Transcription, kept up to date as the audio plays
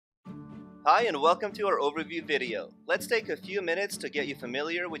Hi and welcome to our overview video. Let's take a few minutes to get you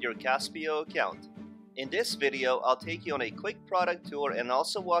familiar with your Caspio account. In this video, I'll take you on a quick product tour and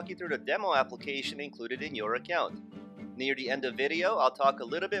also walk you through the demo application included in your account. Near the end of the video, I'll talk a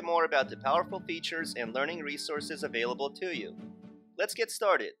little bit more about the powerful features and learning resources available to you. Let's get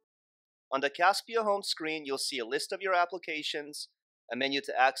started. On the Caspio home screen, you'll see a list of your applications, a menu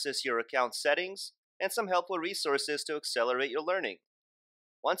to access your account settings, and some helpful resources to accelerate your learning.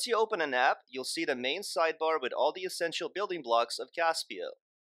 Once you open an app, you'll see the main sidebar with all the essential building blocks of Caspio.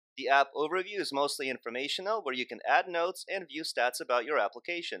 The app overview is mostly informational, where you can add notes and view stats about your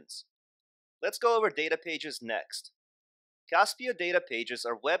applications. Let's go over data pages next. Caspio data pages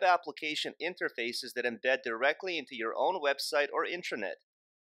are web application interfaces that embed directly into your own website or intranet.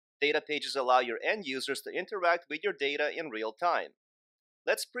 Data pages allow your end users to interact with your data in real time.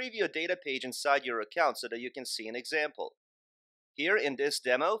 Let's preview a data page inside your account so that you can see an example. Here in this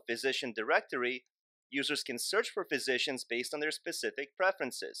demo, Physician Directory, users can search for physicians based on their specific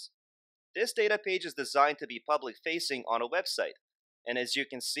preferences. This data page is designed to be public-facing on a website, and as you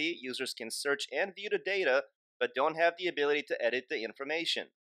can see, users can search and view the data, but don't have the ability to edit the information.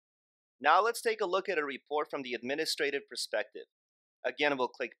 Now let's take a look at a report from the administrative perspective. Again, we'll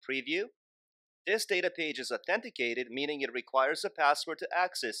click Preview. This data page is authenticated, meaning it requires a password to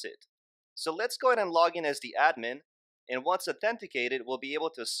access it. So let's go ahead and log in as the admin, and once authenticated, we'll be able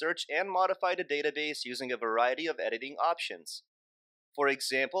to search and modify the database using a variety of editing options. For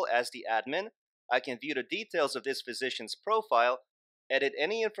example, as the admin, I can view the details of this physician's profile, edit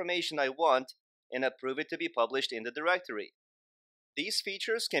any information I want, and approve it to be published in the directory. These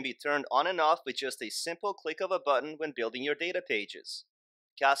features can be turned on and off with just a simple click of a button when building your data pages.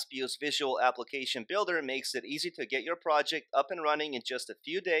 Caspio's visual application builder makes it easy to get your project up and running in just a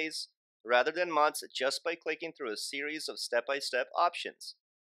few days, rather than months, just by clicking through a series of step-by-step options.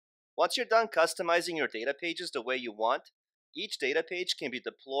 Once you're done customizing your data pages the way you want, each data page can be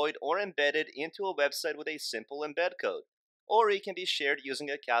deployed or embedded into a website with a simple embed code, or it can be shared using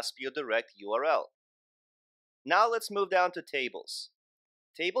a Caspio Direct URL. Now let's move down to tables.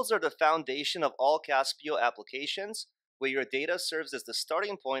 Tables are the foundation of all Caspio applications, where your data serves as the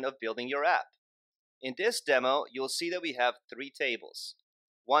starting point of building your app. In this demo, you'll see that we have 3 tables.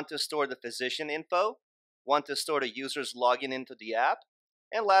 One to store the physician info, one to store the user's login into the app,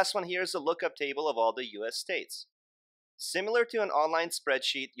 and last one here is a lookup table of all the US states. Similar to an online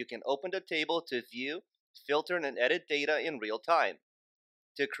spreadsheet, you can open the table to view, filter, and edit data in real time.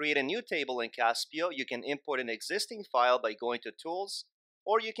 To create a new table in Caspio, you can import an existing file by going to Tools,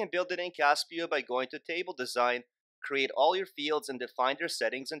 or you can build it in Caspio by going to Table Design, create all your fields, and define their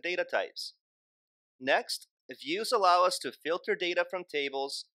settings and data types. Next, views allow us to filter data from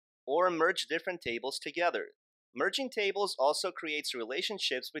tables or merge different tables together. Merging tables also creates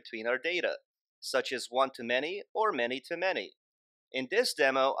relationships between our data, such as one-to-many or many-to-many. In this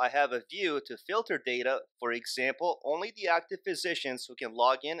demo, I have a view to filter data, for example, only the active physicians who can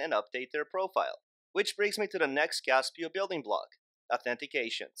log in and update their profile. Which brings me to the next Caspio building block,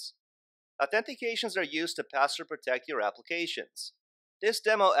 authentications. Authentications are used to password protect your applications. This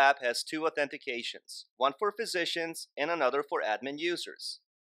demo app has 2 authentications, one for physicians and another for admin users.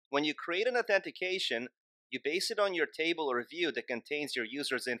 When you create an authentication, you base it on your table or view that contains your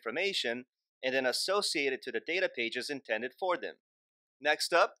user's information and then associate it to the data pages intended for them.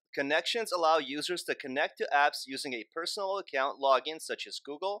 Next up, connections allow users to connect to apps using a personal account login such as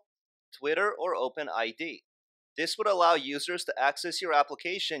Google, Twitter, or OpenID. This would allow users to access your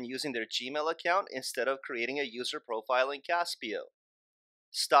application using their Gmail account instead of creating a user profile in Caspio.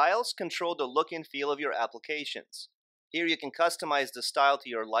 Styles control the look and feel of your applications. Here you can customize the style to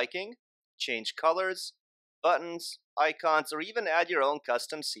your liking, change colors, buttons, icons, or even add your own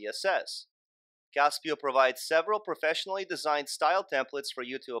custom CSS. Caspio provides several professionally designed style templates for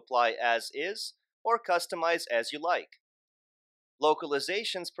you to apply as is or customize as you like.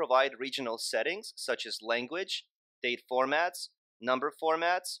 Localizations provide regional settings such as language, date formats, number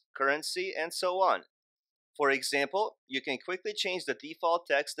formats, currency, and so on. For example, you can quickly change the default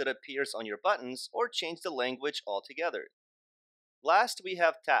text that appears on your buttons or change the language altogether. Last, we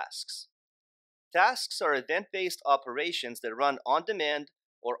have tasks. Tasks are event-based operations that run on demand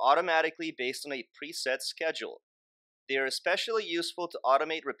or automatically based on a preset schedule. They are especially useful to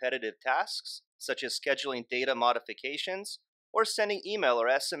automate repetitive tasks, such as scheduling data modifications or sending email or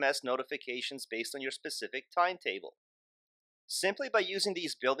SMS notifications based on your specific timetable. Simply by using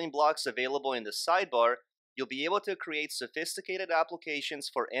these building blocks available in the sidebar, you'll be able to create sophisticated applications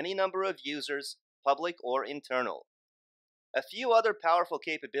for any number of users, public or internal. A few other powerful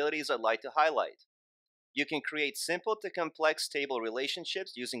capabilities I'd like to highlight. You can create simple to complex table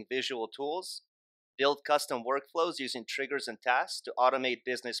relationships using visual tools, build custom workflows using triggers and tasks to automate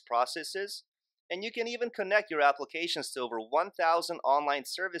business processes, and you can even connect your applications to over 1,000 online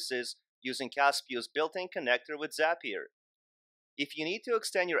services using Caspio's built-in connector with Zapier. If you need to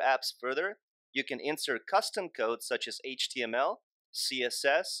extend your apps further, you can insert custom code such as HTML,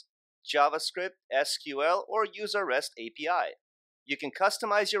 CSS, JavaScript, SQL, or use a REST API. You can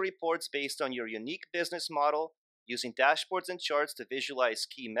customize your reports based on your unique business model, using dashboards and charts to visualize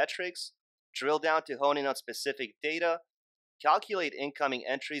key metrics, drill down to hone in on specific data, calculate incoming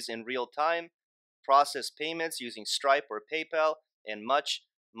entries in real time, process payments using Stripe or PayPal, and much,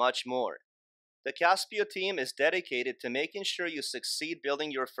 much more. The Caspio team is dedicated to making sure you succeed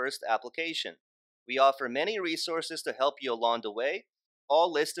building your first application. We offer many resources to help you along the way,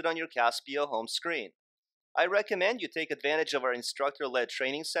 all listed on your Caspio home screen. I recommend you take advantage of our instructor-led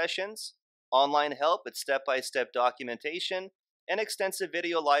training sessions, online help with step-by-step documentation, and extensive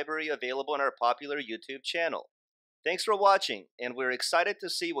video library available on our popular YouTube channel. Thanks for watching, and we're excited to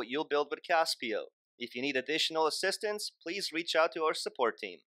see what you'll build with Caspio. If you need additional assistance, please reach out to our support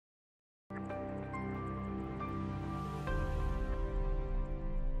team.